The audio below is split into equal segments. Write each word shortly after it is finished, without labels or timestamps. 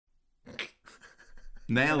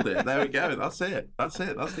Nailed it. There we go. That's it. That's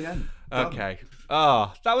the end. Done. Okay.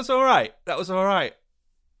 Oh, that was all right.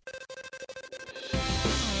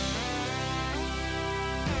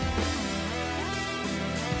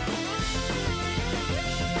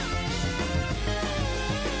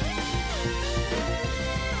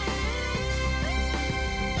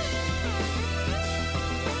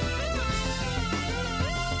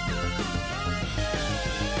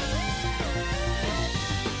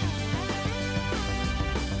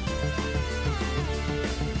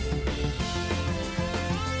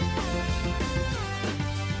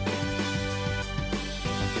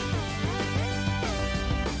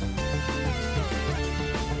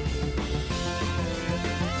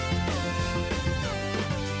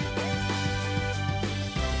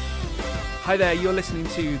 Hi there, you're listening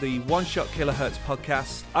to the One Shot Kilohertz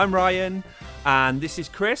podcast. I'm Ryan, and this is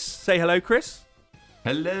Chris. Say hello, Chris.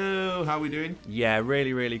 Hello. How are we doing? Yeah,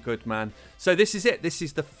 really, really good, man. So this is it. This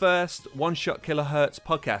is the first One Shot Kilohertz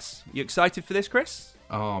podcast. You excited for this, Chris?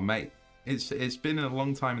 Oh, mate. It's been a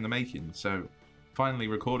long time in the making, so finally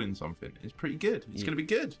recording something is pretty good. It's going to be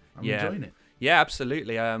good. I'm enjoying it. Yeah,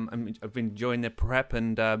 absolutely. I've been enjoying the prep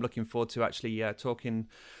and looking forward to actually talking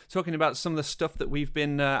about some of the stuff that we've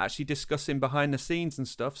been actually discussing behind the scenes and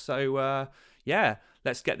stuff. So,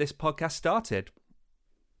 let's get this podcast started.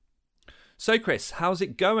 So, Chris, how's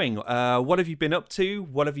it going? What have you been up to?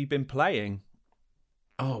 What have you been playing?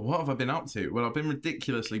 Oh, what have I been up to? Well, I've been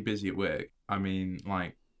ridiculously busy at work. I mean,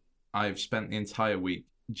 I've spent the entire week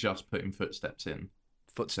just putting footsteps in.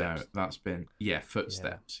 Footsteps. So that's been,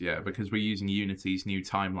 footsteps. Yeah, because we're using Unity's new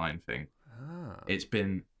timeline thing. It's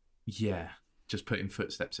been, just putting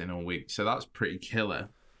footsteps in all week. So that's pretty killer.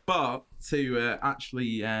 But to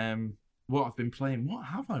actually, what I've been playing, what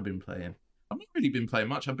have I been playing? I've not really been playing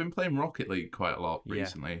much. I've been playing Rocket League quite a lot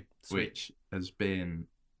recently, which has been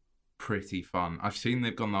pretty fun. I've seen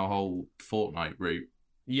they've gone the whole Fortnite route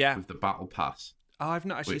with the Battle Pass. Oh, I've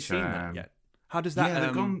not actually seen that yet. How does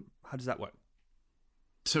that, how does that work?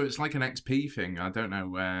 So it's like an XP thing. I don't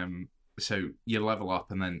know. So you level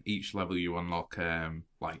up, and then each level you unlock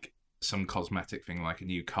like some cosmetic thing, like a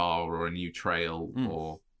new car or a new trail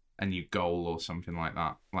or a new goal or something like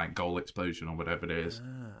that, like goal explosion or whatever it is.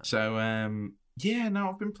 So no,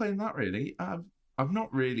 I've been playing that really. I've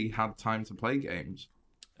not really had time to play games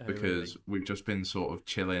because we've just been sort of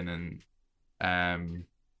chilling and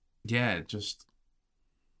just.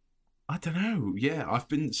 I don't know. Yeah, I've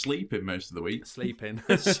been sleeping most of the week. Sleeping.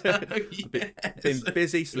 Been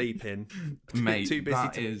busy sleeping. Mate, too busy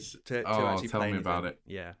that to actually tell play me anything. about it.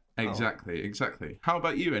 Yeah. Exactly. How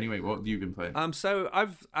about you anyway? What have you been playing? So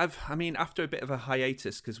I mean, after a bit of a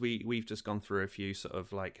hiatus, because we've just gone through a few sort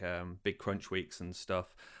of like big crunch weeks and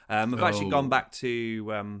stuff. I've actually gone back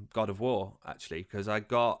to God of War actually, because I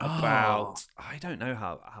got about I don't know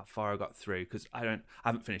how far I got through because I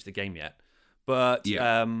haven't finished the game yet. But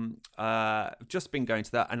I've just been going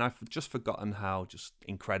to that, and I've just forgotten how just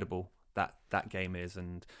incredible that game is,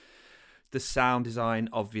 and the sound design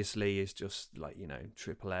obviously is just like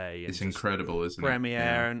AAA. It's incredible, isn't it?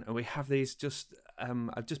 Premiere, and we have these just.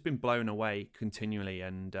 I've just been blown away continually,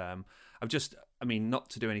 and I've just. I mean,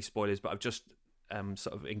 not to do any spoilers, but I've just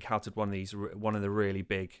sort of encountered one of the really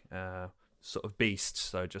big sort of beasts.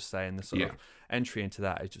 So just saying the sort of entry into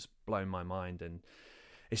that has just blown my mind, and.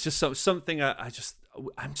 It's just something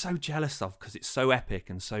I'm so jealous of because it's so epic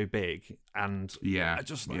and so big, and I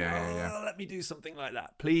just let me do something like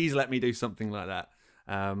that. Please let me do something like that.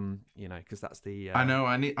 Because that's the. I know.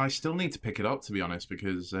 I still need to pick it up, to be honest,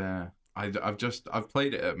 because I've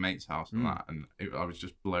played it at mate's house and that, and I was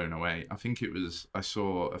just blown away. I think I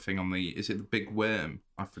saw a thing on is it the Big Worm?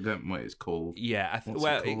 I forget what it's called. Yeah,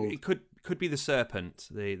 it could be the serpent,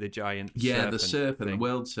 the giant. Yeah, serpent the serpent, thing. the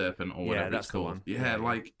world serpent, or whatever that's it's called. The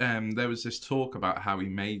one. Yeah, there was this talk about how he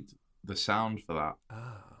made the sound for that,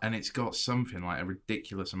 and it's got something like a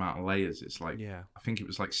ridiculous amount of layers. It's like I think it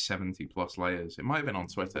was like 70 plus layers. It might have been on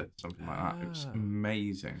Twitter, something like that. It was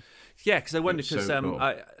amazing. Yeah, because I wonder because cool.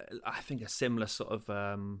 I think a similar sort of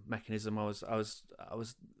mechanism. I was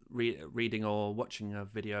reading or watching a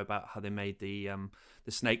video about how they made the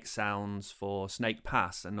snake sounds for Snake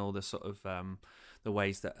Pass and all the sort of the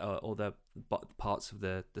ways that all the parts of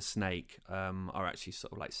the snake are actually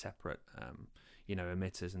sort of like separate.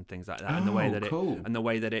 Emitters and things like that, and the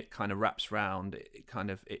way that it kind of wraps round,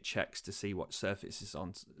 it checks to see what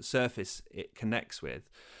surface it connects with.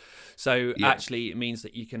 So actually, it means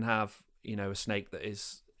that you can have a snake that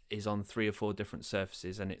is is on 3 or 4 different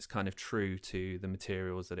surfaces, and it's kind of true to the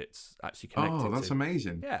materials that it's actually connected to. Oh, that's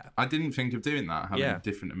amazing. Yeah. I didn't think of doing that, having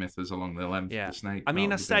different emitters along the length of the snake. I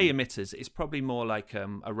mean, I say emitters, it's probably more like a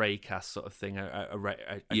raycast sort of thing,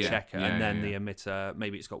 a checker, and then the emitter,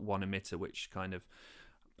 maybe it's got one emitter, which kind of,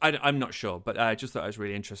 I'm not sure, but I just thought it was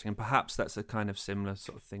really interesting. And perhaps that's a kind of similar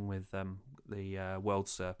sort of thing with the World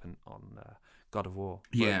Serpent on God of War.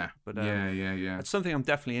 But it's something I'm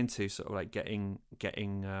definitely into, sort of like getting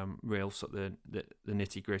real sort of the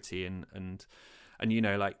nitty gritty and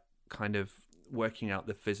like kind of working out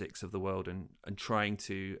the physics of the world and trying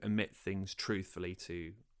to emit things truthfully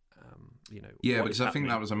to because I think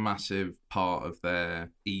that was a massive part of their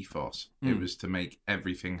ethos. It was to make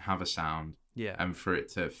everything have a sound, and for it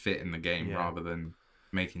to fit in the game rather than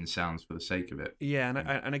making sounds for the sake of it.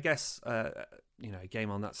 And I guess a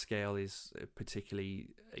game on that scale is particularly,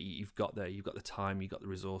 you've got the time, you've got the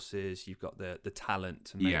resources, you've got the talent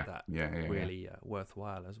to make that really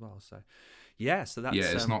worthwhile as well. So so that's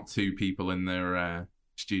it's not 2 people in their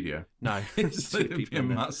studio. No, it's people in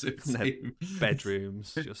massive team.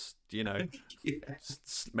 Bedrooms, just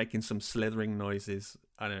making some slithering noises.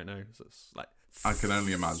 I don't know. So it's like, I can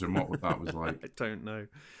only imagine what that was like. I don't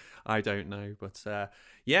know, but so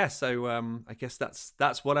I guess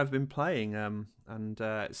that's what I've been playing. And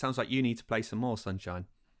it sounds like you need to play some more, Sunshine.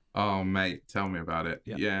 Oh, mate, tell me about it.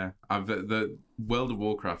 Yeah, the World of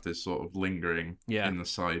Warcraft is sort of lingering in the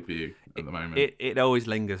side view at the moment. It always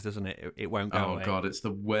lingers, doesn't it? It won't go away. Oh God, it's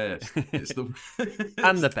the worst. It's the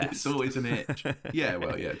and the best. It's always an itch. Yeah,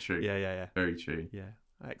 well, yeah, true. Yeah. Very true. Yeah,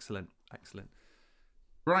 excellent.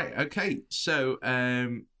 Right. Okay. So,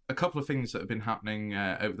 a couple of things that have been happening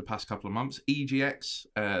over the past couple of months. EGX,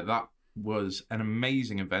 that was an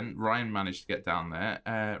amazing event. Ryan managed to get down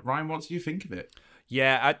there. Ryan, what do you think of it?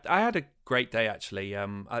 Yeah, I had a great day actually.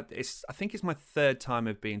 I think it's my 3rd time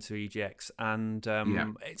of being to EGX, and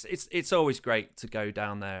it's always great to go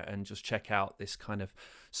down there and just check out this kind of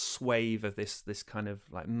swathe of this kind of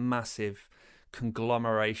like massive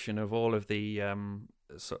conglomeration of all of the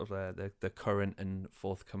sort of the current and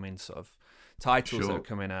forthcoming sort of titles that are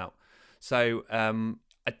coming out. So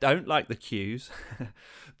I don't like the queues,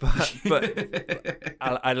 but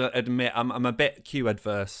I'll admit I'm a bit queue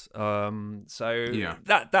adverse.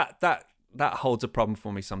 That holds a problem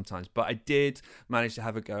for me sometimes. But I did manage to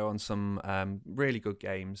have a go on some really good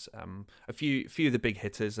games, a few of the big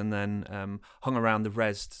hitters, and then hung around the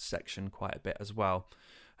Rezzed section quite a bit as well.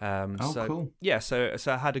 Cool. Yeah, so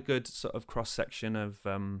I had a good sort of cross section of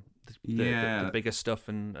the bigger stuff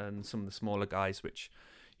and some of the smaller guys, which,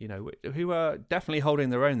 who are definitely holding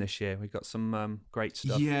their own this year. We've got some great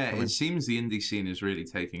stuff. Yeah, coming. It seems the indie scene is really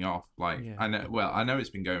taking off. I know it's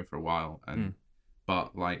been going for a while,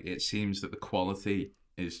 but like it seems that the quality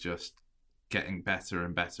is just getting better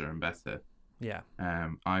and better and better. Yeah.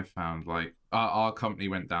 I found like our company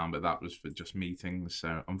went down, but that was for just meetings.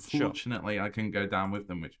 So unfortunately, I couldn't go down with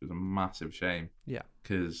them, which was a massive shame. Yeah.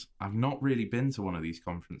 Because I've not really been to one of these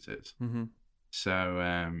conferences. Mm-hmm.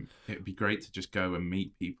 So it'd be great to just go and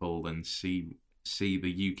meet people and see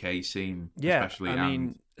the UK scene. Yeah. Especially, I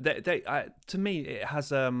mean, to me, it has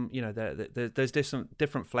there's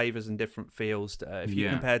different flavors and different feels. If you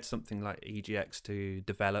compared something like EGX to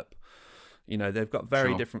Develop. They've got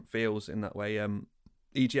very different feels in that way.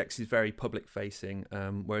 EGX is very public facing,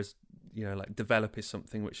 whereas like Develop is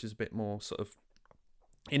something which is a bit more sort of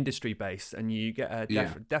industry based, and you get a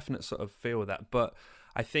definite sort of feel of that. But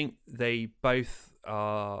I think they both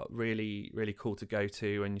are really, really cool to go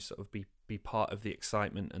to, and you sort of be part of the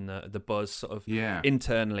excitement and the buzz sort of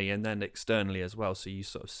internally and then externally as well. So you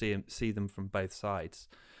sort of see them from both sides.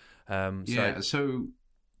 Like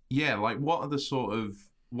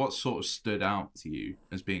what sort of stood out to you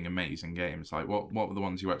as being amazing games? Like what were the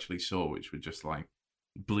ones you actually saw which were just like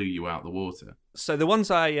blew you out the water? So the ones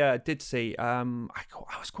I did see, I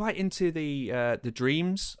was quite into the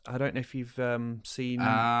Dreams. I don't know if you've seen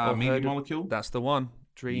or Media heard Molecule. That's the one.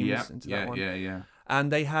 Dreams. That one. Yeah. And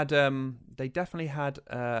they had they definitely had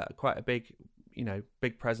quite a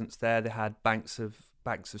big presence there. They had banks of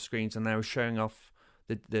screens, and they were showing off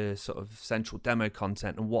the sort of central demo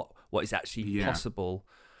content and what is actually possible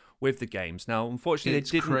with the games. Now, unfortunately,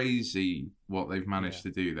 it's crazy what they've managed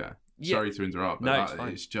to do there. Sorry to interrupt, but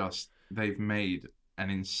it's just they've made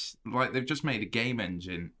they've just made a game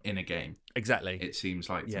engine in a game. Exactly. It seems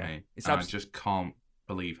like to me. I just can't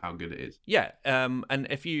believe how good it is. Yeah, and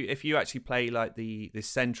if you actually play like the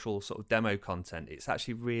central sort of demo content, it's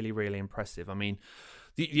actually really, really impressive. I mean,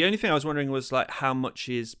 the only thing I was wondering was like how much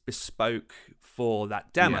is bespoke for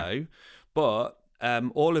that demo, but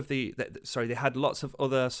all of they had lots of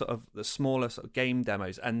other sort of the smaller sort of game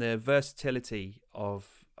demos, and the versatility of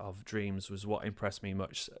Dreams was what impressed me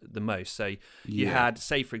the most. So you had,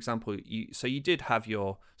 say for example, you did have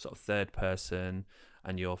your sort of third person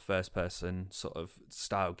and your first person sort of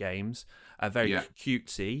style games, very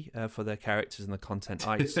cutesy for their characters and the content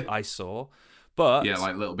I saw. But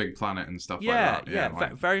like Little Big Planet and stuff like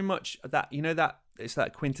that. Very much that, that it's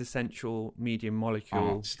that quintessential Medium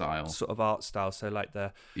Molecule art style. Sort of art style. So like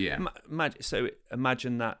so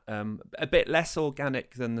imagine that a bit less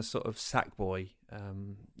organic than the sort of Sackboy,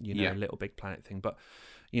 Little Big Planet thing, but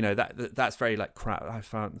that's very like I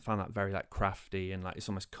found that very like crafty and like it's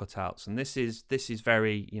almost cutouts. And this is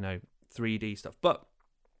very 3D stuff, but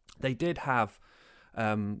they did have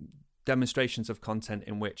demonstrations of content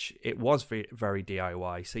in which it was very, very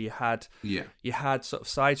DIY. So you had sort of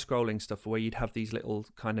side-scrolling stuff where you'd have these little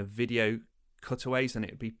kind of video cutaways, and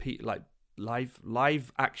it'd be like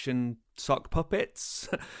live action sock puppets,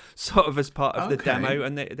 sort of as part of the demo.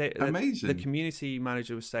 And amazing. The community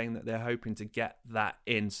manager was saying that they're hoping to get that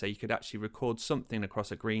in, so you could actually record something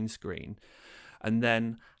across a green screen and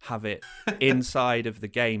then have it inside of the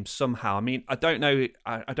game somehow. I mean, I don't know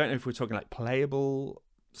if we're talking like playable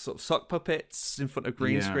sort of sock puppets in front of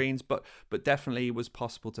green screens, but definitely it was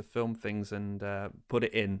possible to film things and put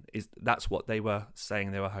it in. That's what they were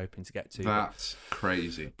saying they were hoping to get to. That's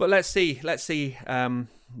crazy. But let's see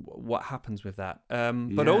what happens with that.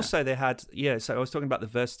 But also they had so I was talking about the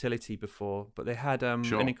versatility before, but they had an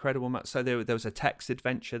incredible map. So there was a text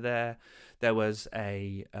adventure there. There was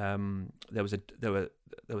a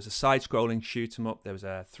side-scrolling shoot 'em up. There was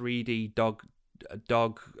a 3D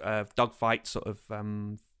dogfight sort of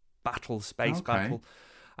space battle,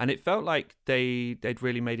 and it felt like they'd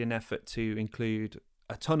really made an effort to include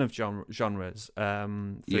a ton of genres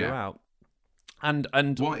throughout. And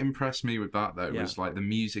what impressed me with that though was like the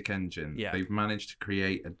music engine. They've managed to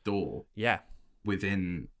create a door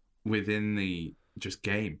within the just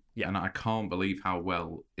game, and I can't believe how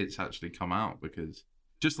well it's actually come out, because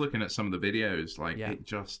just looking at some of the videos, it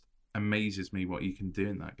just amazes me what you can do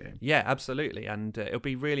in that game. Yeah, absolutely. And it'll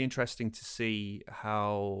be really interesting to see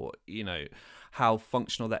how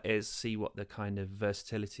functional that is, see what the kind of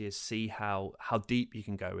versatility is, see how deep you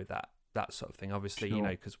can go with that sort of thing. Obviously,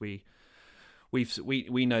 because we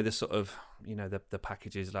know the sort of the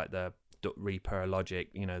packages like the Reaper, Logic,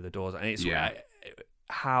 the doors, and it's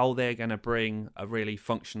how they're going to bring a really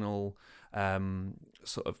functional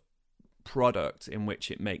sort of product in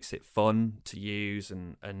which it makes it fun to use,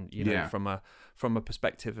 and from a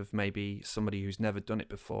perspective of maybe somebody who's never done it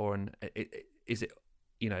before, and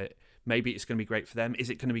maybe it's going to be great for them. Is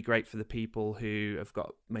it going to be great for the people who have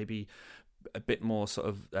got maybe a bit more sort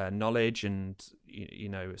of knowledge and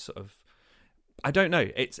sort of, I don't know.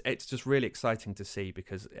 It's just really exciting to see,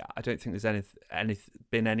 because I don't think there's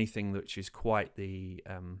been anything which is quite the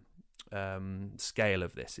scale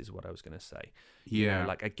of this, is what I was going to say.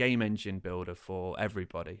 Like a game engine builder for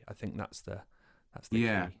everybody. I think that's the key.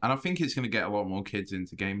 And I think it's going to get a lot more kids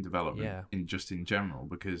into game development in general,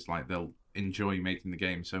 because like they'll enjoy making the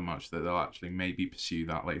game so much that they'll actually maybe pursue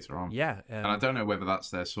that later on. And I don't know whether that's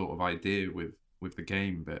their sort of idea with the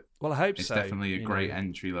game, but I hope it's so. Definitely a great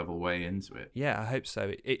entry level way into it. I hope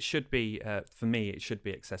so. It should be for me. It should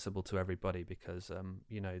be accessible to everybody, because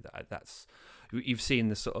that's, you've seen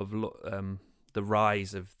the sort of the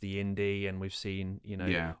rise of the indie, and we've seen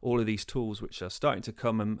all of these tools which are starting to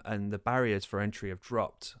come, and the barriers for entry have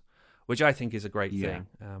dropped, which I think is a great thing.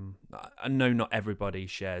 I know not everybody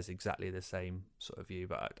shares exactly the same sort of view,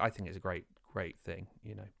 but I think it's a great thing.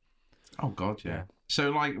 Oh God, yeah.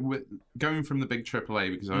 So like going from the big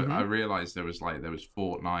AAA, because I realized there was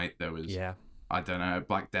Fortnite, there was I don't know,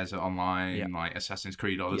 Black Desert Online, like Assassin's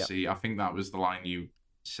Creed Odyssey. I think that was the line you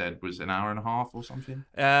said was an hour and a half or something.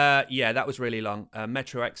 That was really long.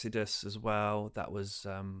 Metro Exodus as well, that was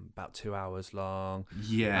about 2 hours long.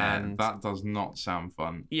 And that does not sound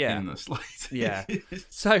fun in the slightest.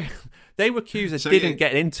 So they were cues I didn't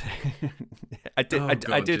get into. I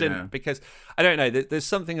didn't because I don't know, there's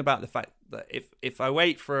something about the fact that if I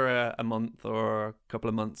wait for a month or a couple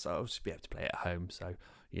of months, I'll just be able to play it at home. So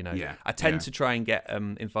I tend to try and get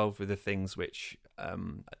involved with the things which are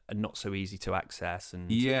not so easy to access. And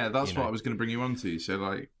that's what I was going to bring you on to. So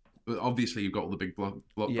like, obviously you've got all the big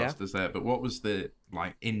blockbusters there, but what was the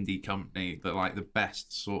like indie company that like the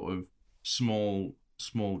best sort of small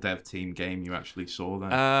dev team game you actually saw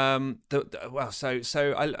there?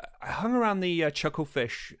 So I hung around the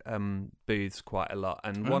Chucklefish booths quite a lot,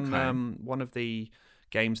 and one of the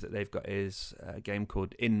games that they've got is a game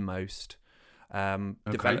called Inmost.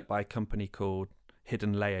 Developed by a company called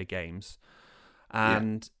Hidden Layer Games,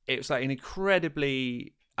 and it was like an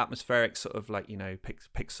incredibly atmospheric sort of like, you know,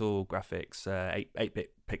 pixel graphics,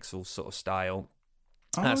 8-bit pixel sort of style.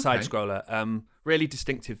 Side scroller, really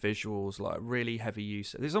distinctive visuals, like really heavy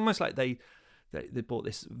use. It's almost like they bought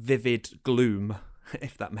this vivid gloom,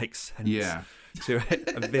 if that makes sense. Yeah. To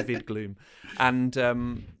it, a vivid gloom, and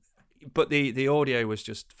but the audio was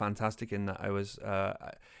just fantastic in that I was.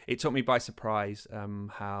 It took me by surprise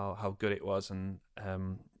how good it was, and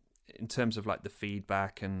in terms of like the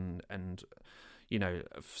feedback and you know,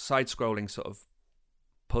 side scrolling sort of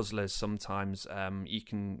puzzlers, sometimes you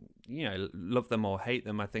can, you know, love them or hate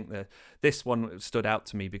them. I think that this one stood out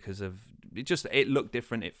to me because of it looked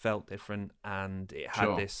different, it felt different, and it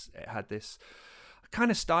had this kind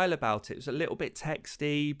of style about it. It was a little bit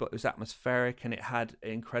texty, but it was atmospheric, and it had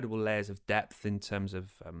incredible layers of depth in terms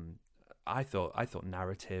of I thought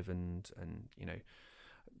narrative and you know,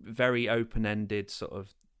 very open-ended sort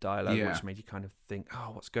of dialogue, which made you kind of think,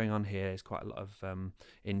 oh, what's going on here? There's quite a lot of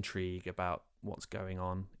intrigue about what's going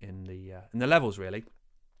on in the levels, really.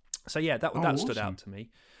 So yeah, that awesome. Stood out to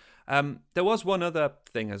me. There was one other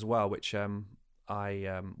thing as well, which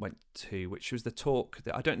I went to, which was the talk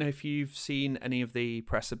that I don't know if you've seen any of the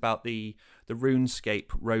press about the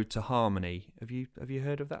RuneScape Road to Harmony. Have you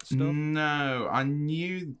heard of that stuff? No, I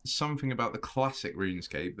knew something about the classic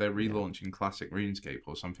RuneScape. They're relaunching classic RuneScape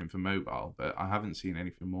or something for mobile, but I haven't seen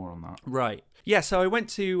anything more on that. Right. Yeah, so I went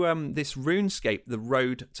to this RuneScape, the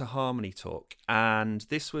Road to Harmony talk, and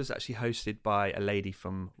this was actually hosted by a lady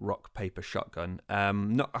from Rock Paper Shotgun. I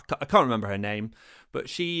can't remember her name, but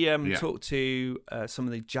she talked to some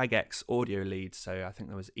of the Jagex audio leads. So I think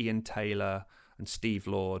there was Ian Taylor and Steve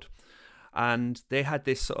Lord. And they had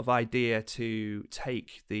this sort of idea to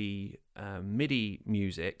take the MIDI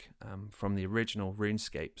music from the original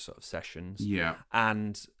RuneScape sort of sessions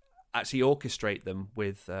and actually orchestrate them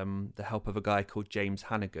with the help of a guy called James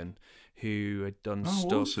Hannigan, who had done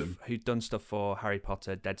who'd done stuff for Harry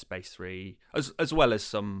Potter, Dead Space 3, as well as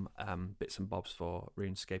some bits and bobs for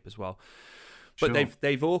RuneScape as well. But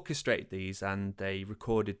they've orchestrated these, and they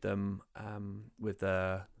recorded them with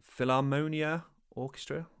the Philharmonia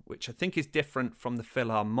Orchestra, which I think is different from the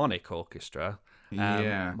Philharmonic Orchestra.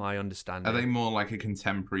 My understanding. Are they more like a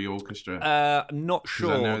contemporary orchestra? I'm not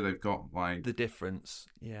sure. I know they've got like the difference.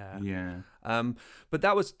 Yeah. But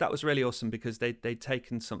that was really awesome because they'd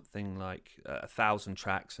taken something like 1,000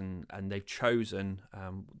 tracks and they've chosen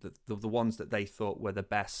the ones that they thought were the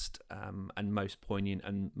best and most poignant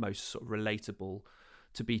and most sort of relatable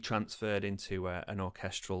to be transferred into an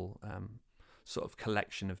orchestral sort of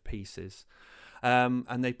collection of pieces.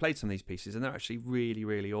 And they played some of these pieces, and they're actually really,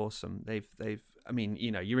 really awesome. They've, I mean,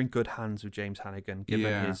 you know, you're in good hands with James Hannigan,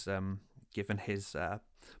 given his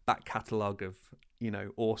back catalogue of, you know,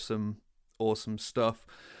 awesome stuff.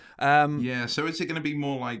 So is it going to be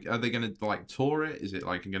more like, are they going to like tour it? Is it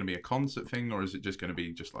like going to be a concert thing, or is it just going to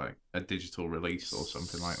be just like a digital release or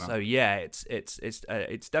something like that? So yeah, it's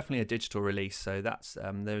definitely a digital release. So that's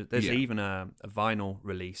there's even a vinyl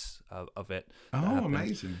release of it. Oh,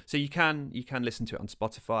 amazing! So you can listen to it on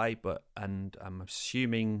Spotify, and I'm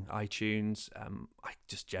assuming iTunes. I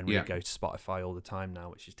just generally go to Spotify all the time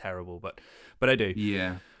now, which is terrible, but I do.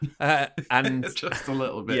 Yeah, and just a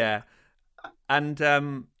little bit. Yeah. And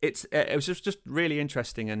it was just really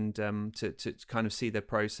interesting, and to kind of see the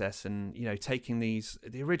process, and you know, taking the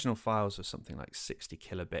original files were something like 60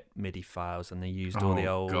 kilobit MIDI files, and they used all the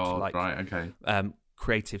old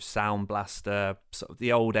Creative Sound Blaster, sort of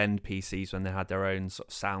the old end PCs when they had their own sort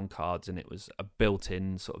of sound cards, and it was a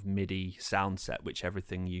built-in sort of MIDI sound set which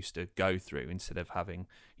everything used to go through instead of having,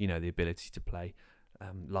 you know, the ability to play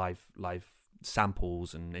live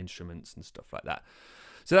samples and instruments and stuff like that.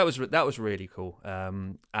 So that was really cool,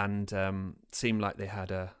 and seemed like they had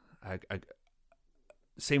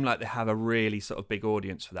they have a really sort of big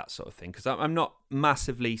audience for that sort of thing. Because I'm not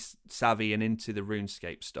massively savvy and into the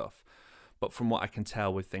RuneScape stuff, but from what I can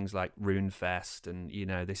tell with things like RuneFest, and you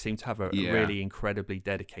know, they seem to have a really incredibly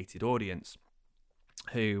dedicated audience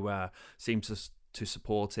who seem to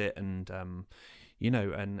support it, and you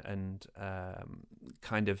know, and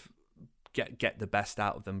kind of get the best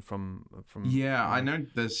out of them from I know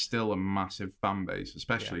there's still a massive fan base,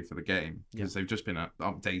 especially for the game, because they've just been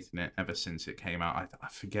updating it ever since it came out. I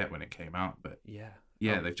forget when it came out, but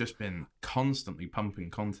they've just been constantly pumping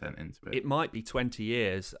content into it. It might be 20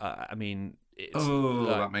 years. I mean, it's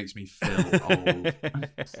that makes me feel old.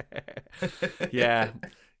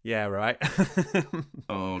 Right.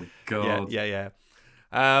 Oh god. Yeah.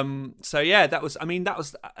 So yeah, that was,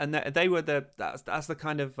 and they were that's the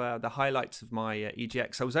kind of the highlights of my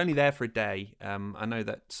EGX. I was only there for a day. I know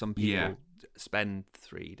that some people spend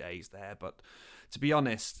 3 days there, but to be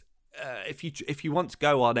honest, if you want to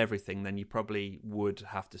go on everything, then you probably would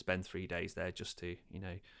have to spend 3 days there just to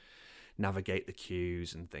navigate the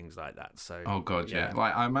queues and things like that. So oh god, yeah.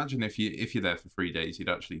 Like I imagine if you're there for 3 days, you'd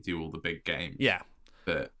actually do all the big games. Yeah,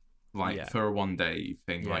 but like for a 1 day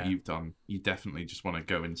thing like you've done, you definitely just want to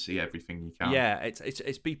go and see everything you can. Yeah,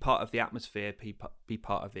 it's be part of the atmosphere, be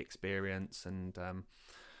part of the experience, and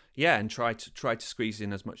and try to squeeze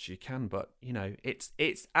in as much as you can. But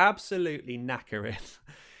it's absolutely knackering.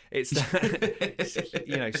 It's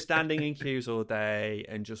standing in queues all day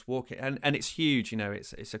and just walking, and it's huge.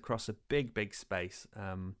 It's across a big space.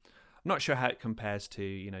 I'm not sure how it compares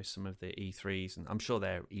to some of the E3s, and I'm sure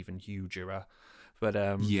they're even huger. But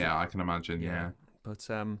yeah, I can imagine. Yeah. But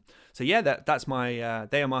that's my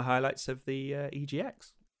they are my highlights of the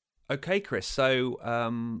EGX. Okay, Chris. So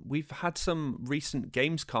we've had some recent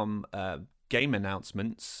Gamescom game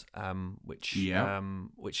announcements, which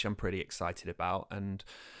I'm pretty excited about, and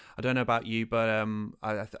I don't know about you, but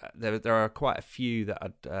there are quite a few that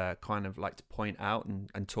I'd kind of like to point out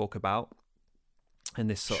and talk about in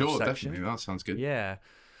this sort of section. Sure, definitely. That sounds good. Yeah.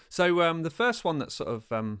 So the first one that sort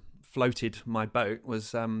of floated my boat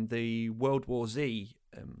was the World War Z.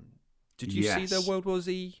 Did you see the World War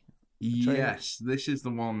Z trailer? Yes, this is the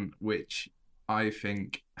one which I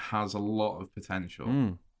think has a lot of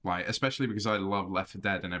potential. Like, especially because I love Left 4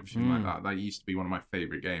 Dead and everything like that. That used to be one of my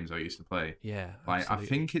favorite games I used to play. Yeah, like absolutely. I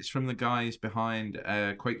think it's from the guys behind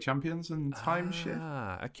Quake Champions and Time Shift.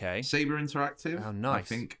 Ah, okay. Saber Interactive. Oh, nice. I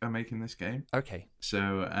think are making this game. Okay.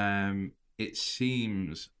 So it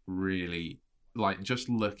seems really like, just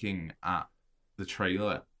looking at the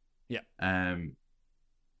trailer. Yeah.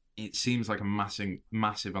 It seems like a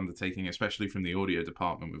massive undertaking, especially from the audio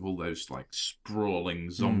department with all those like sprawling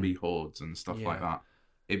zombie hordes and stuff like that.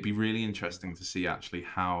 It'd be really interesting to see actually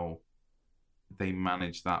how they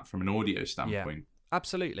manage that from an audio standpoint. Yeah,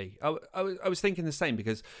 absolutely. I was thinking the same,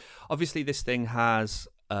 because obviously this thing has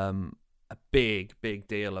a big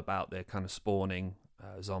deal about their kind of spawning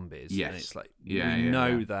zombies. Yes. And it's like, we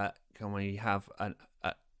know that can we have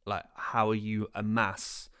like, how you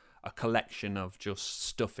amass a collection of just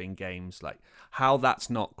stuff in games, like how that's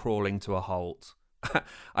not crawling to a halt.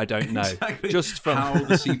 I don't know. Exactly. Just from how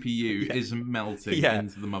the CPU is melting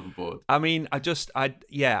into the motherboard. I mean,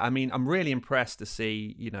 I'm really impressed to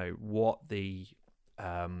see, what the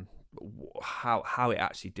how it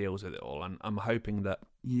actually deals with it all, and I'm hoping that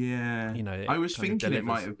I was thinking it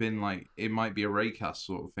might have been like, it might be a raycast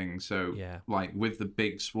sort of thing. So like with the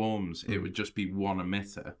big swarms, it would just be one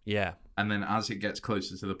emitter. Yeah, and then as it gets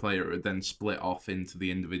closer to the player, it would then split off into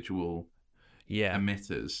the individual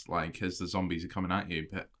emitters, like as the zombies are coming at you.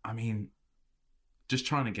 But I mean, just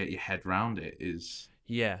trying to get your head around it is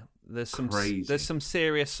there's some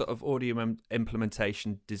serious sort of audio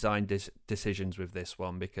implementation design decisions with this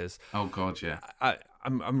one, because oh god,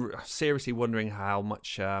 I'm seriously wondering how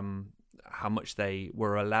much they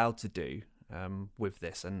were allowed to do with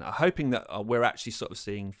this, and hoping that we're actually sort of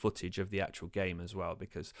seeing footage of the actual game as well,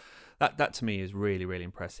 because that to me is really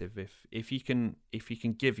impressive. If you can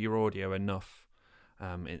give your audio enough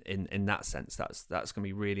in that sense, that's going to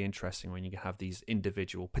be really interesting when you have these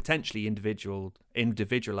potentially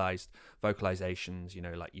individualized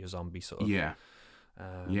vocalizations, like your zombie sort of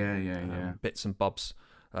bits and bobs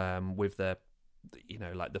with the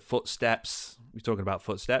like the footsteps. We're talking about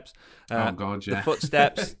footsteps. Oh god, the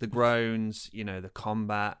footsteps, the groans, the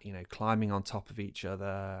combat, climbing on top of each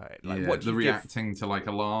other, like what the reacting to like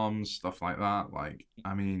alarms, stuff like that. Like,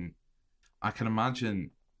 I mean, I can imagine.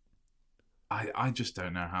 I just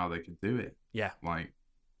don't know how they could do it. Yeah. Like,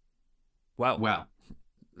 well.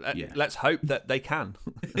 Let's hope that they can.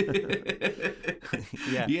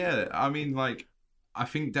 Yeah. I mean, like, I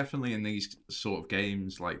think definitely in these sort of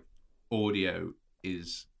games, like, audio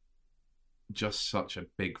is just such a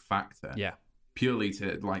big factor. Yeah. Purely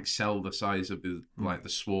to like sell the size of the like the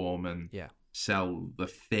swarm and sell the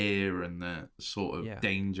fear and the sort of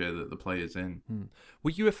danger that the player's in.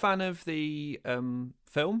 Were you a fan of the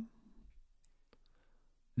film?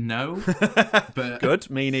 No, but good.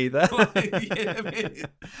 Me neither.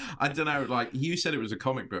 I don't know. Like, you said, it was a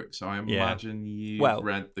comic book, so I imagine you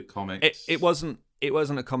read the comics. It wasn't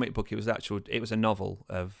a comic book. It was a novel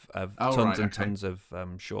of tons of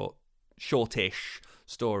shortish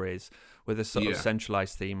stories with a sort of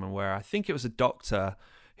centralized theme, and where I think it was a doctor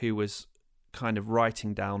who was kind of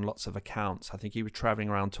writing down lots of accounts. I think he was traveling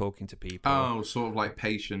around talking to people. Oh, sort of like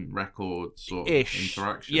patient record sort of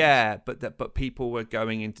interactions. Yeah, but people were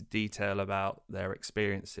going into detail about their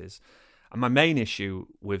experiences. And my main issue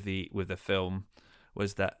with the film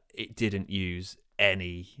was that it didn't use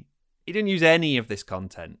any you didn't use any of this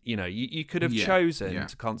content. You know, you could have chosen yeah.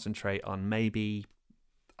 to concentrate on maybe,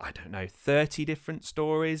 I don't know, 30 different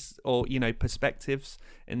stories or, you know, perspectives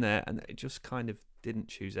in there, and it just kind of didn't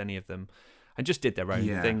choose any of them and just did their own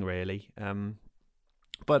thing, really.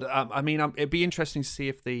 But I mean, it'd be interesting to see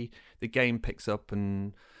if the game picks up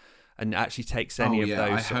and actually takes any of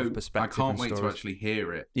those sort of perspectives. I can't wait to actually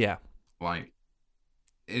hear it. Yeah. Like,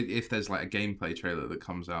 if there's like a gameplay trailer that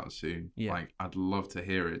comes out soon, like I'd love to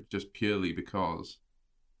hear it, just purely because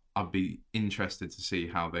I'd be interested to see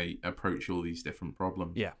how they approach all these different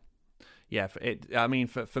problems. Yeah. I mean,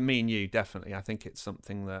 for me and you, definitely, I think it's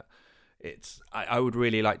something that I would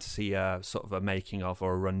really like to see a sort of a making of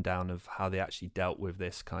or a rundown of how they actually dealt with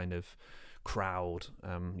this kind of crowd.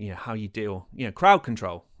 You know, how you deal, you know, crowd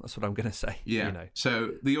control. That's what I'm going to say. Yeah. You know.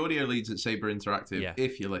 So the audio leads at Saber Interactive,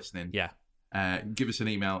 if you're listening, give us an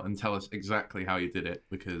email and tell us exactly how you did it,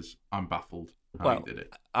 because I'm baffled how you did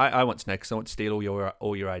it. I want to know, because I want to steal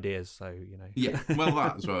all your ideas. So, you know. Yeah, well,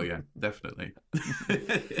 that as well. Yeah, definitely.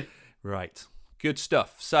 Right, good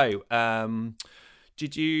stuff. So,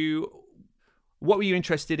 what were you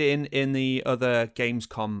interested in the other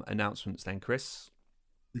Gamescom announcements then, Chris?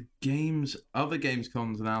 Other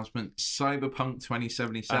Gamescom's announcement, Cyberpunk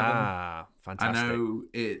 2077. Ah, fantastic. I know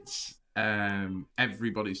it's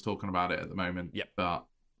everybody's talking about it at the moment, but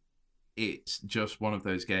it's just one of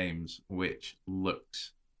those games which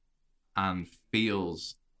looks and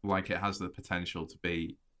feels like it has the potential to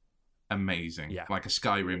be amazing, like a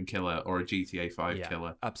Skyrim killer or a GTA 5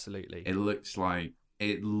 killer. Absolutely. It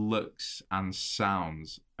looks and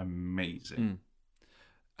sounds amazing.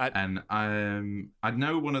 And I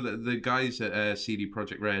know one of the guys at CD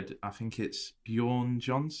Projekt Red, I think it's Bjorn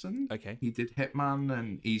Johnson. Okay. He did Hitman,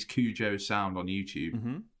 and he's Cujo Sound on YouTube.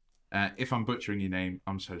 Mm-hmm. If I'm butchering your name,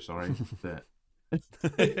 I'm so sorry. But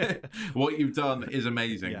what you've done is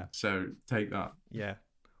amazing. So take that. Yeah.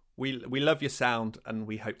 We love your sound, and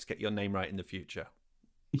we hope to get your name right in the future.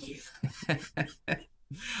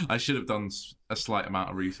 I should have done a slight amount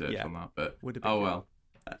of research on that, but well.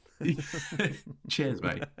 Cheers,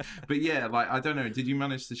 mate. But yeah, like, I don't know, did you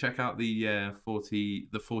manage to check out the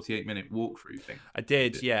 48-minute walkthrough thing? I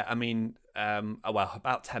did, yeah. I mean,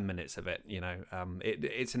 about 10 minutes of it, you know.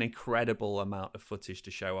 It's an incredible amount of footage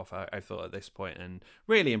to show off, I thought, at this point, and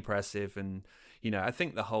really impressive. And, you know, I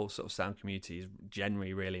think the whole sort of sound community is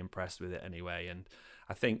generally really impressed with it anyway. And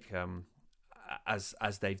I think as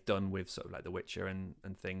they've done with sort of like The Witcher and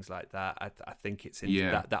things like that, I think it's in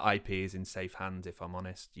that IP is in safe hands, if I'm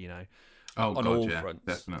honest, you know. On all fronts,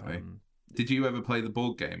 definitely. Did you ever play the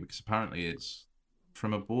board game? Because apparently it's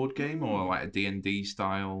from a board game or like a D&D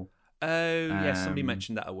style. Oh yeah, somebody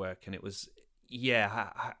mentioned that at work, and it was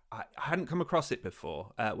I hadn't come across it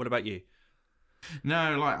before. What about you?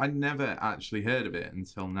 No, like, I never actually heard of it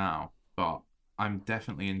until now, but I'm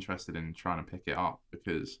definitely interested in trying to pick it up,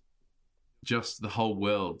 because just the whole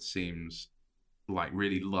world seems like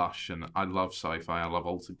really lush, and I love sci-fi. I love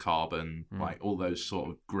Altered Carbon, like all those sort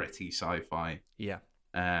of gritty sci-fi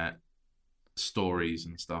stories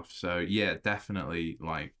and stuff. So yeah, definitely,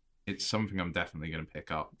 like, it's something I'm definitely going to pick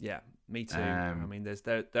up. Yeah, me too. I mean,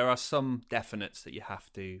 there are some definites that you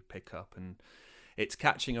have to pick up, and it's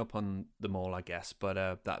catching up on them all, I guess.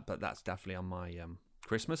 But that's definitely on my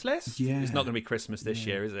Christmas list. Yeah, it's not going to be Christmas this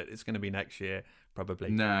year, is it? It's going to be next year,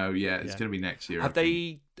 probably. No, it's going to be next year. Have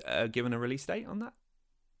they given a release date on that?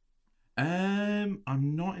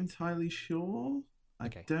 I'm not entirely sure. I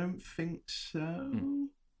don't think so.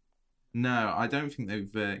 No, I don't think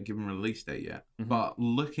they've given a release date yet. Mm-hmm. But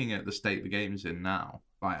looking at the state the game's in now,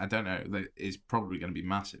 like, I don't know, it's probably going to be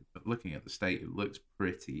massive. But looking at the state, it looks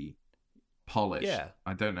pretty polished. Yeah.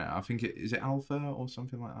 I don't know. I think is it alpha or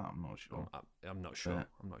something like that? I'm not sure. I'm not sure.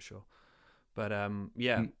 I'm not sure. But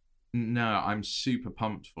no, I'm super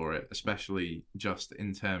pumped for it, especially just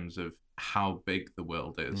in terms of how big the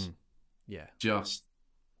world is. Yeah. Just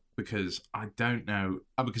because I don't know,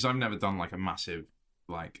 because I've never done like a massive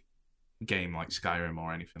like game like Skyrim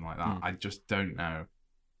or anything like that. I just don't know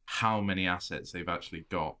how many assets they've actually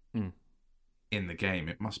got in the game.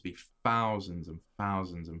 It must be thousands and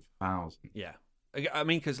thousands and thousands. Yeah, I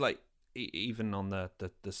mean, because like even on the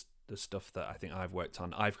stuff that I think I've worked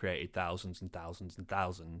on, I've created thousands and thousands and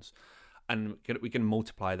thousands, and we can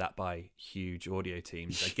multiply that by huge audio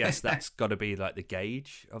teams. I guess that's got to be like the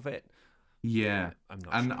gauge of it. Yeah, I'm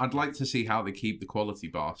not sure. I'd like to see how they keep the quality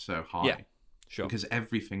bar so high. Yeah, sure. Because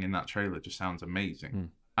everything in that trailer just sounds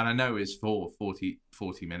amazing. And I know it's for 40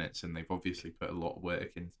 minutes, and they've obviously put a lot of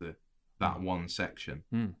work into that one section.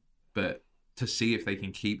 But to see if they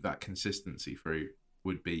can keep that consistency through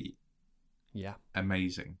would be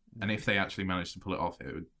amazing. And if they actually manage to pull it off,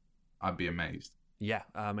 it would I'd be amazed. Yeah,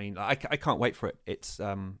 I mean, I can't wait for it. It's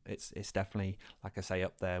definitely, like I say,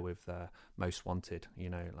 up there with Most Wanted. You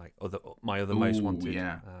know, like my other Most Wanted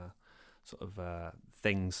sort of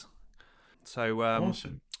things. So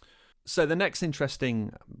Awesome. So the next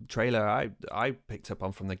interesting trailer I picked up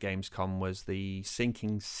on from the Gamescom was the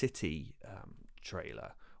Sinking City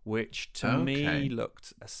trailer, which to me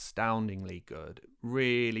looked astoundingly good.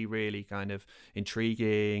 Really, really kind of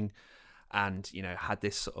intriguing, and had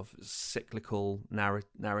this sort of cyclical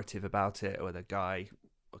narrative about it, where the guy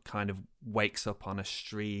kind of wakes up on a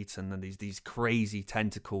street, and then these crazy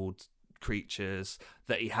tentacled creatures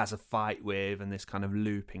that he has a fight with, and this kind of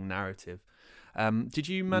looping narrative. Did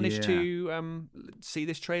you manage to see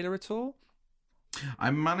this trailer at all?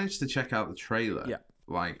 I managed to check out the trailer. Yeah.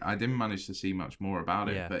 Like, I didn't manage to see much more about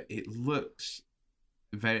it, but it looks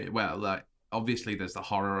very well. Like, obviously, there's the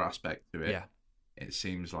horror aspect to it. Yeah. It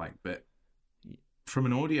seems like, but from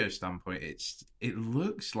an audio standpoint, it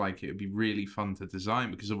looks like it would be really fun to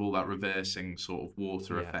design because of all that reversing sort of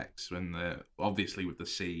water effects when obviously with the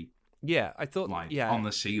sea. Yeah, I thought on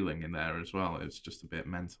the ceiling in there as well. It's just a bit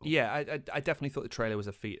mental. Yeah, I definitely thought the trailer was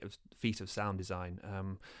a feat of sound design,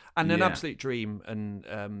 and an absolute dream. And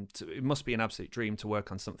it must be an absolute dream to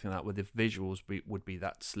work on something like that, where the visuals would be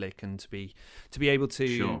that slick, and to be able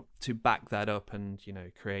to back that up and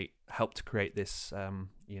help to create this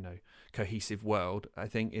cohesive world. I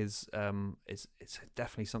think is it's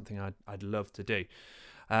definitely something I'd love to do.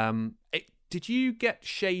 Did you get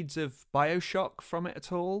shades of BioShock from it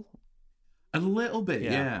at all? A little bit,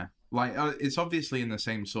 yeah. Like, it's obviously in the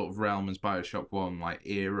same sort of realm as BioShock 1, like,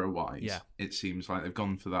 era-wise. Yeah. It seems like they've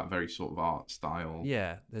gone for that very sort of art style.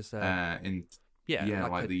 Yeah, there's like the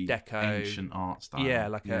deco, ancient art style. Yeah,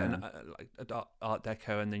 like art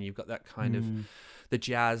deco, and then you've got that kind of the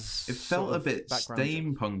jazz. It felt a bit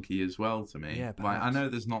steampunky as well to me. Yeah, like, I know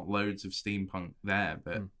there's not loads of steampunk there,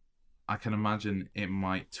 but I can imagine it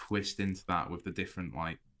might twist into that with the different,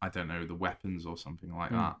 like, I don't know, the weapons or something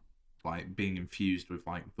like that. Like being infused with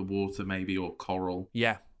like the water maybe, or coral.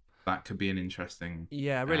 Yeah. That could be an interesting...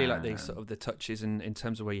 Yeah, I really like these sort of the touches in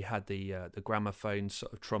terms of where you had the gramophone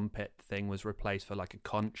sort of trumpet thing was replaced for like a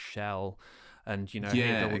conch shell, and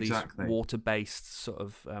all these water-based sort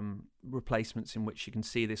of replacements in which you can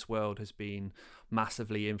see this world has been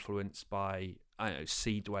massively influenced by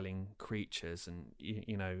sea-dwelling creatures, and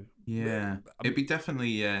it'd be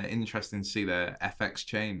definitely interesting to see their FX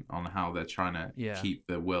chain on how they're trying to keep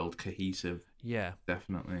the world cohesive. Yeah,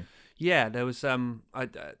 definitely. Yeah, there was I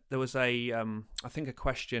think a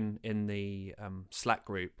question in the Slack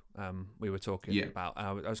group we were talking about.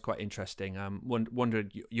 That was quite interesting.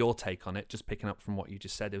 Wondered your take on it. Just picking up from what you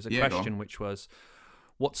just said, there was a question which was,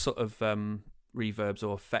 what sort of reverbs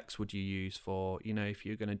or effects would you use for if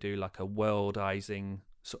you're going to do like a worldizing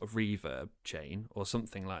sort of reverb chain or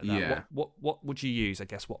something like that? Yeah. What would you use? I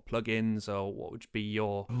guess what plugins, or what would be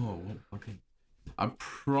your? I'd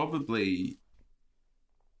probably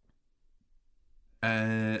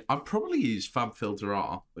use FabFilter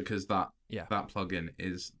R, because that plugin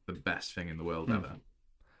is the best thing in the world ever.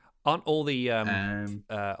 Aren't all the aren't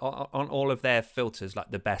all of their filters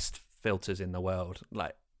like the best filters in the world?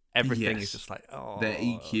 Like everything is just like their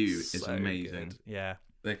EQ is amazing. Good. Yeah,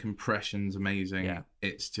 their compression's amazing. Yeah.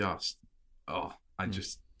 It's just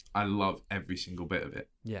I love every single bit of it.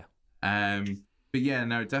 Yeah. But yeah,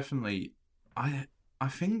 no, definitely. I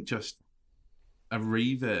think just a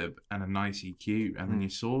reverb and a nice EQ, and then you're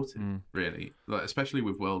sorted. Really, like, especially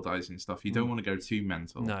with worldizing stuff, you don't want to go too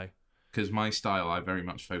mental. No, because my style, I very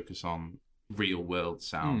much focus on real world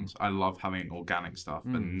sounds. I love having organic stuff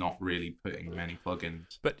and not really putting many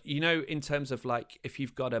plugins. But in terms of like, if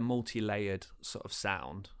you've got a multi-layered sort of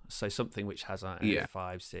sound, so something which has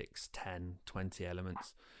 5, 6, 10, 20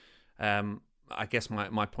 elements, I guess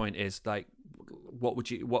my point is, like, what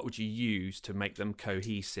would you use to make them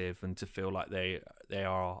cohesive and to feel like they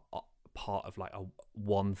are part of like a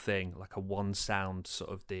one thing, like a one sound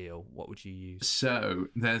sort of deal? What would you use? So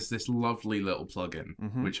there's this lovely little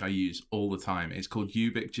plugin which I use all the time. It's called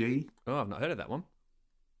Ubic G. Oh, I've not heard of that one.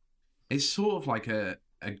 It's sort of like a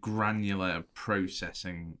granular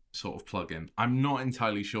processing sort of plugin. I'm not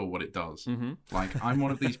entirely sure what it does. Like, I'm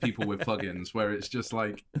one of these people with plugins where it's just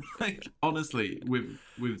like honestly, with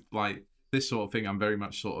like this sort of thing, I'm very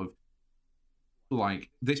much sort of like,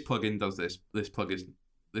 this plugin does this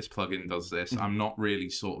plugin does this. I'm not really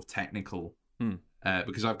sort of technical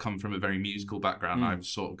because I've come from a very musical background. I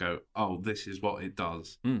sort of go, oh, this is what it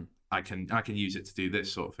does. I can use it to do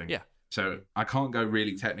this sort of thing. Yeah. So I can't go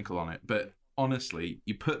really technical on it, but honestly,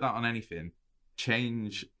 you put that on anything,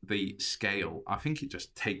 change the scale. I think it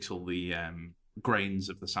just takes all the grains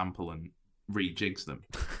of the sample and rejigs them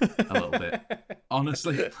a little bit.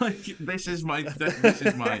 Honestly, like this is my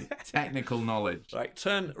technical knowledge. Right,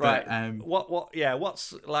 turn But,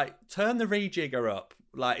 what's like turn the rejigger up.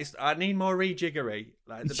 Like I need more rejiggery.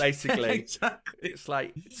 Like basically, exactly. it's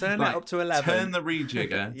like turn Like, it up to 11. Turn the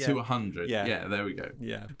rejigger Yeah. to 100. Yeah. Yeah, there we go.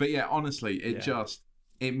 Yeah, But yeah, honestly,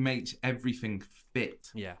 it makes everything fit.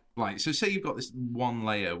 yeah. Like, so say you've got this one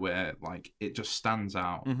layer where like it just stands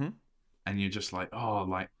out, Mm-hmm. and you're just like, oh,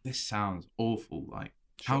 like this sounds awful. Like,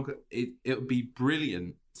 Sure. how could it would be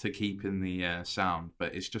brilliant to keep in the sound,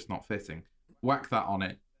 but it's just not fitting. Whack that on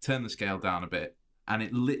it, turn the scale down a bit, and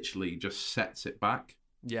it literally just sets it back.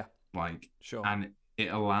 Yeah, Like, sure. and it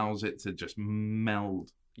allows it to just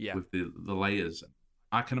meld Yeah, with the layers.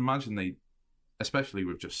 I can imagine especially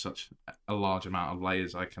with just such a large amount of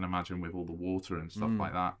layers, I can imagine with all the water and stuff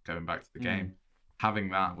like that, going back to the game, having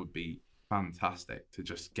that would be fantastic to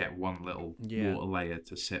just get one little water layer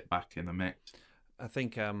to sit back in the mix. I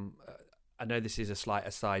think I know this is a slight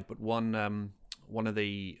aside, but one of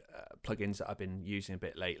the plugins that I've been using a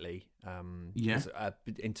bit lately, is,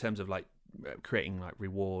 in terms of like creating like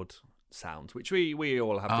reward sounds, which we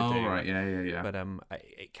all have to do. Oh right, yeah. But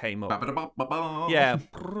it came up. Ba-ba-da-ba-ba-ba. Yeah.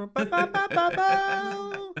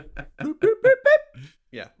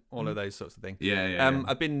 Yeah, all of those sorts of things. Yeah.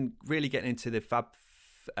 I've been really getting into the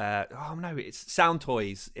it's Sound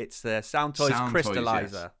Toys. It's the Sound Toys Sound Toys,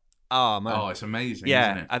 Crystallizer. yes. Oh man. Oh, it's amazing,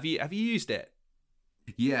 yeah. isn't it? Have you used it?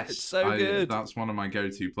 Yes. It's so good. That's one of my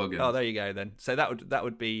go-to plugins. Oh, there you go then. So that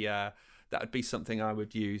would be something I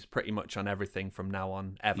would use pretty much on everything from now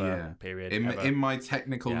on ever. Yeah. Period. In my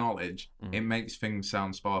technical knowledge, it makes things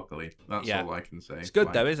sound sparkly. That's all I can say. It's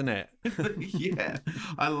good though, isn't it? Yeah,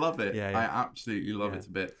 I love it. Yeah. I absolutely love it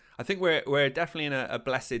a bit. I think we're definitely in a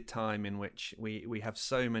blessed time in which we have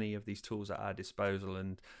so many of these tools at our disposal,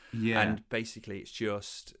 and basically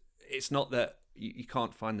it's not that you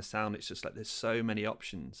can't find the sound. It's just like there's so many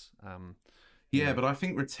options. But I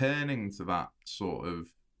think returning to that sort of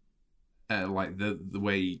like the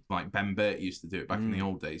way like Ben Burt used to do it back in the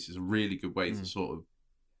old days is a really good way to sort of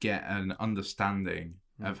get an understanding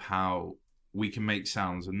of how we can make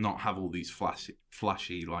sounds and not have all these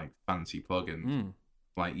flashy like fancy plugins.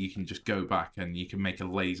 Like you can just go back and you can make a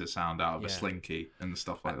laser sound out of a slinky and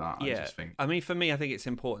stuff like that. I just think. I mean, for me, I think it's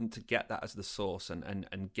important to get that as the source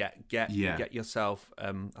and get yourself.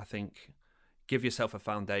 I think give yourself a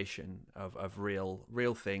foundation of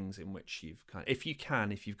real things in which you've if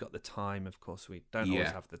you've got the time. Of course, we don't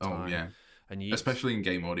always have the time. Oh yeah. And especially in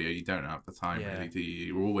game audio, you don't have the time really, do you?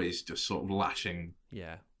 You're always just sort of lashing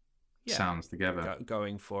sounds together,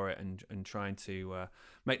 going for it and trying to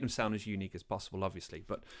make them sound as unique as possible, obviously.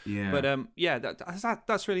 But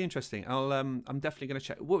that's really interesting. I'm definitely going to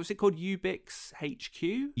check. What was it called? Ubix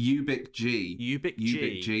HQ? Ubic G. Ubic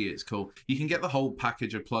G. It's called. You can get the whole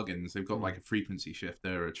package of plugins. They've got like a frequency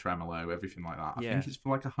shifter, a tremolo, everything like that. I think it's for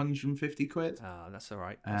like 150 quid. Oh, that's all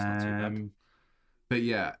right. That's not too bad. But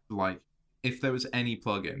yeah, like if there was any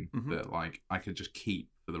plugin that like I could just keep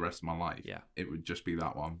for the rest of my life, it would just be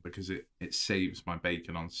that one, because it saves my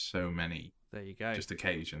bacon on so many just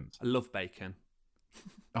occasions. I love bacon.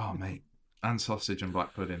 Oh mate, and sausage and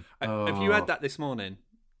black pudding. Have you had that this morning,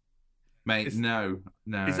 mate? No.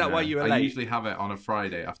 Is that why you were late? I usually have it on a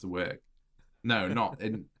Friday after work. No, not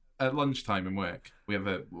at lunchtime in work. We have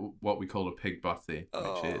what we call a pig butty,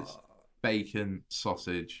 which is bacon,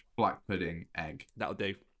 sausage, black pudding, egg. That'll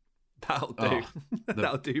do.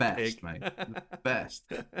 That'll do, best, pig. Mate. The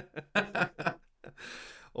best.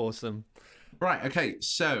 Awesome. Right, okay,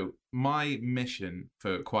 so my mission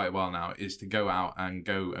for quite a while now is to go out and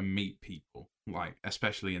meet people, like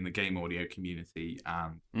especially in the game audio community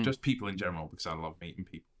and just people in general, because I love meeting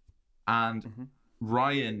people. And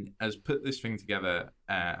Ryan has put this thing together,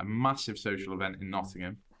 a massive social event in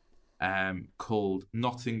Nottingham, called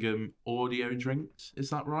Nottingham Audio Drinks. Is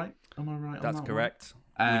that right? Am I right? That's on that correct.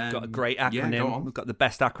 We've got a great acronym. Go on. We've got the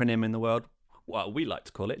best acronym in the world. Well, we like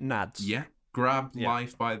to call it NADS. Yeah. Grab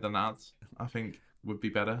life by the nads, I think would be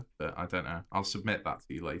better, but I don't know. I'll submit that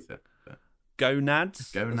to you later. But... Go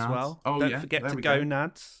Nads. Go as Nads. well. Oh, don't forget to go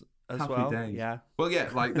Nads as Happy well. Days. Yeah. Well, yeah,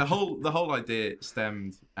 like the whole idea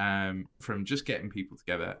stemmed from just getting people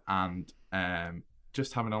together and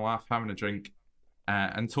just having a laugh, having a drink,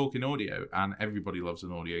 and talking audio. And everybody loves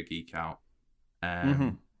an audio geek out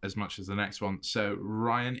as much as the next one. So,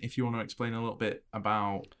 Ryan, if you want to explain a little bit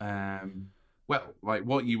about like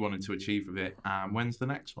what you wanted to achieve with it, and when's the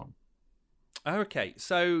next one? Okay,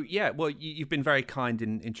 so you've been very kind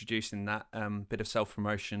in introducing that. Bit of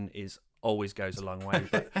self-promotion always goes a long way,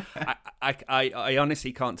 but I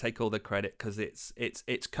honestly can't take all the credit, because it's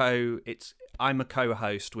I'm a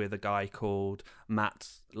co-host with a guy called Matt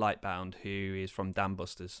Lightbound, who is from Dan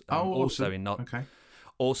Busters, also awesome.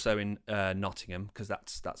 in Nottingham, because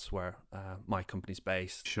that's where my company's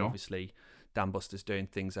based. Sure. Obviously, Dan Busters doing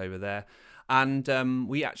things over there, and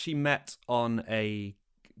we actually met on a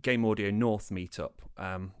Game Audio North meetup.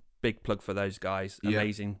 Big plug for those guys.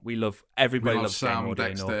 Amazing. Everybody loves Sam, Game Audio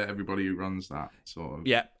Dexter, North. everybody who runs that sort of.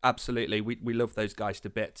 Yeah, absolutely. We love those guys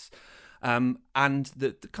to bits. And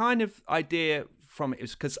the kind of idea from it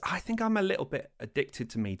is because I think I'm a little bit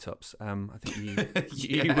addicted to meetups. I think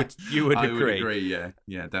you would agree. I would agree.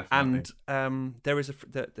 Yeah, definitely. And there is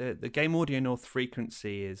the Game Audio North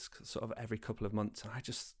frequency is sort of every couple of months, and I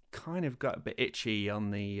just kind of got a bit itchy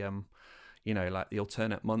on the like the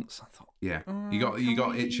alternate months. I thought, you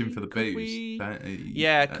got itching for the booze.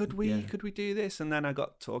 Could we do this? And then I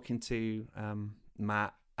got talking to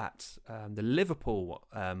Matt at the Liverpool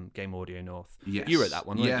Game Audio North. Yes. You were at that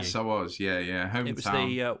one, weren't you? Yes, I was. Yeah. Hometown. It was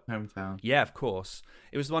hometown. Yeah, of course.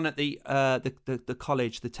 It was the one at the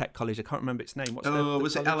college, the tech college. I can't remember its name.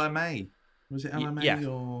 Was it LMA? Was it LMA? Yeah.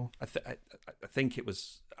 Or I think it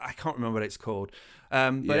was. I can't remember what it's called.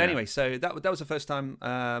 But anyway, so that was the first time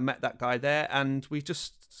I met that guy there, and we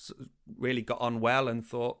just really got on well and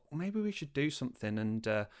thought maybe we should do something and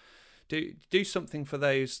do something for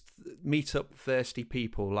those meetup thirsty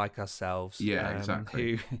people like ourselves. Yeah,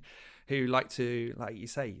 exactly. Who like to, like you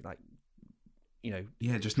say, like,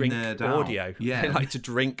 just drink nerd audio. Out. Yeah, they like to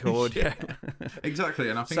drink audio. Exactly.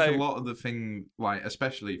 And I think a lot of the thing, like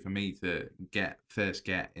especially for me to first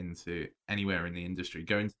get into anywhere in the industry,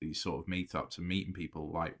 going to these sort of meetups and meeting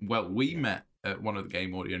people, we met at one of the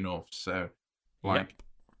Game Audio North, so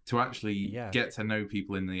to actually get to know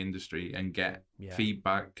people in the industry and get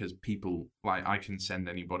feedback, because people, like, I can send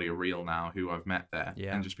anybody a reel now who I've met there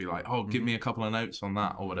and just be like, give me a couple of notes on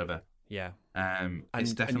that or whatever. Yeah.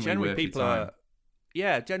 It's definitely and generally worth people your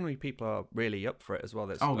time. Generally people are really up for it as well.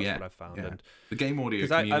 That's what I've found. Yeah. And the game audio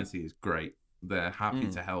community is great. They're happy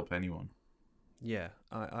to help anyone. Yeah,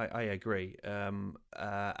 I agree. And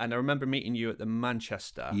I remember meeting you at the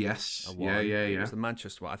Manchester. Yes. One. Yeah. It was the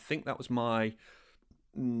Manchester one. I think that was my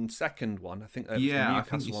second one. I think that was the the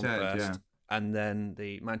Newcastle Newcastle one first. And then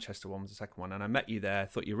the Manchester one was the second one. And I met you there. I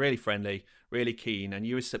thought you were really friendly, really keen. And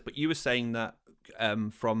you were saying that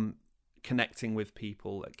from connecting with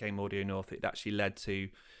people at Game Audio North, it actually led to,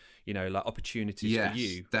 like opportunities for you.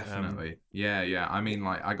 Yes, definitely. Yeah. I mean,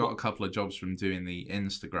 like, I got a couple of jobs from doing the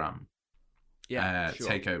Instagram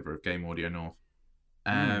takeover of Game Audio North.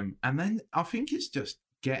 And then I think it's just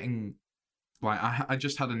getting, like, I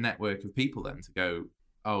just had a network of people then to go,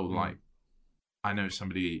 like, I know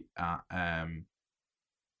somebody at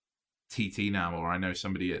TT now, or I know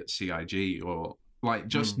somebody at CIG, or like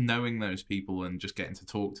just knowing those people and just getting to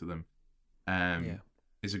talk to them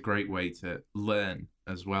is a great way to learn,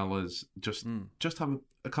 as well as just have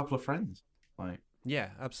a couple of friends. Like, yeah,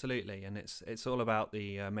 absolutely. And it's all about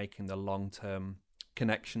the making the long-term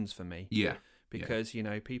connections for me. Yeah. Because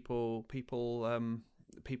people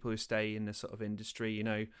who stay in the sort of industry,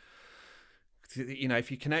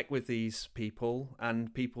 if you connect with these people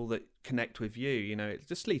and people that connect with you, it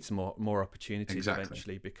just leads to more opportunities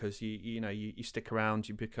eventually, because you stick around,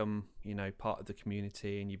 you become part of the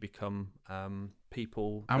community, and you become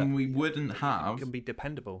people, and we wouldn't have can be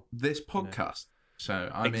dependable this podcast. So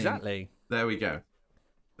exactly, there we go.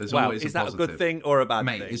 There's well, always is a that positive. a good thing or a bad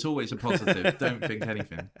Mate, thing? it's always a positive. Don't think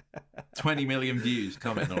anything. 20 million views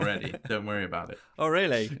coming already. Don't worry about it. Oh,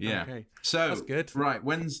 really? Yeah. Okay. So That's good. Right.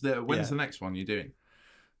 When's the next one you're doing?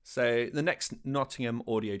 So the next Nottingham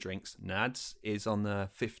Audio Drinks, NADS, is on the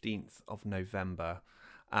 15th of November.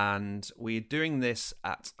 And we're doing this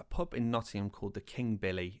at a pub in Nottingham called the King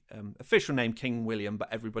Billy. Official name King William, but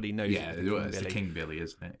everybody knows it as the King it's Billy. the King Billy,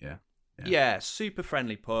 isn't it? Yeah. Yeah, super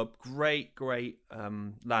friendly pub. Great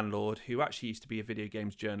landlord who actually used to be a video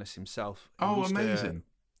games journalist himself. Amazing.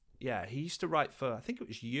 He used to write for, I think it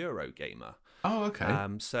was Eurogamer. Oh, okay.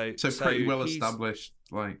 So pretty well established,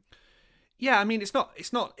 like. Yeah, I mean, it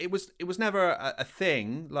was never a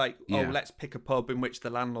thing like, let's pick a pub in which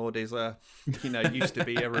the landlord is used to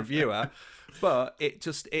be a reviewer, but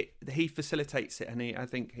he facilitates it, and I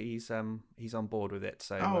think he's on board with it.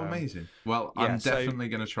 So amazing. Well, I'm definitely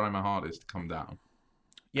going to try my hardest to come down.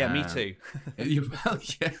 Yeah, me too. You hope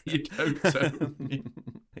so.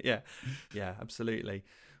 yeah, absolutely.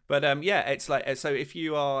 But it's like, so if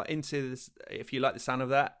you are into this, if you like the sound of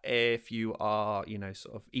that, if you are,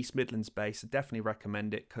 sort of East Midlands based, I definitely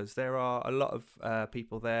recommend it, because there are a lot of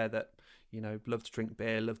people there that, love to drink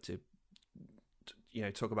beer, love to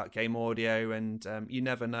talk about game audio, and you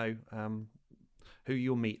never know who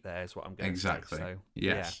you'll meet there, is what I'm going to say. Exactly. So,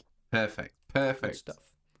 yes. Yeah. Perfect. Good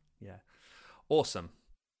stuff. Yeah. Awesome.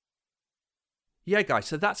 Yeah, guys,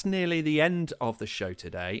 so that's nearly the end of the show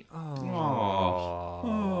today.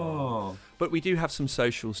 Oh. But we do have some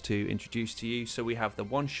socials to introduce to you. So we have the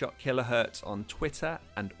One Shot Kilohertz on Twitter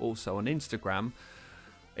and also on Instagram.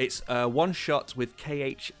 It's One Shot with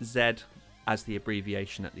KHZ as the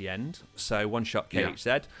abbreviation at the end. So One Shot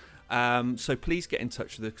KHZ. So please get in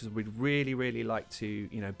touch with us because we'd really, really like to,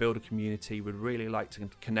 build a community. We'd really like to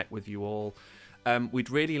connect with you all. We'd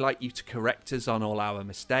really like you to correct us on all our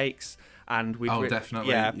mistakes. And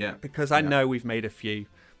definitely. Yeah. Because I know we've made a few.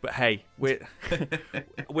 But hey, we're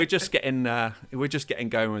just getting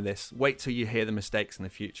going with this. Wait till you hear the mistakes in the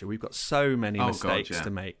future. We've got so many mistakes to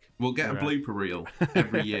make. We'll get a blooper reel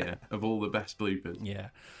every year of all the best bloopers. Yeah.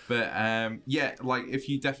 But if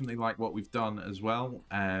you definitely like what we've done as well,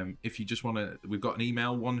 if you just want to, we've got an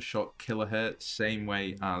email, oneshotkilohertz, same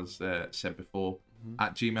way as said before,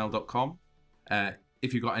 at gmail.com.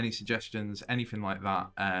 If you've got any suggestions, anything like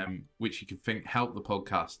that, which you can think help the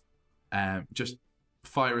podcast, just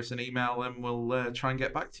fire us an email and we'll try and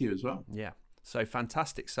get back to you as well. Yeah. So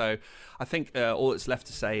fantastic. So I think all that's left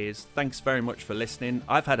to say is thanks very much for listening.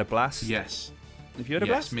 I've had a blast. Yes. Have you had a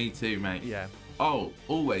blast? Yes, me too, mate. Yeah. Oh,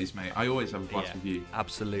 always, mate. I always have a blast with you.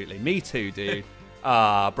 Absolutely. Me too, dude.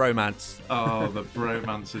 Bromance. Oh, the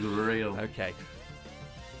bromance is real. Okay.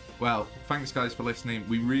 Well, thanks guys for listening.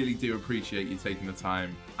 We really do appreciate you taking the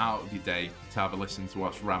time out of your day to have a listen to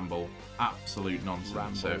us ramble. Absolute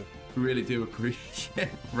nonsense. So we really do appreciate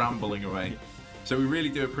rambling away. So we really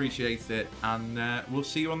do appreciate it, and we'll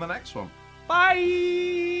see you on the next one.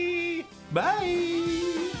 Bye. Bye.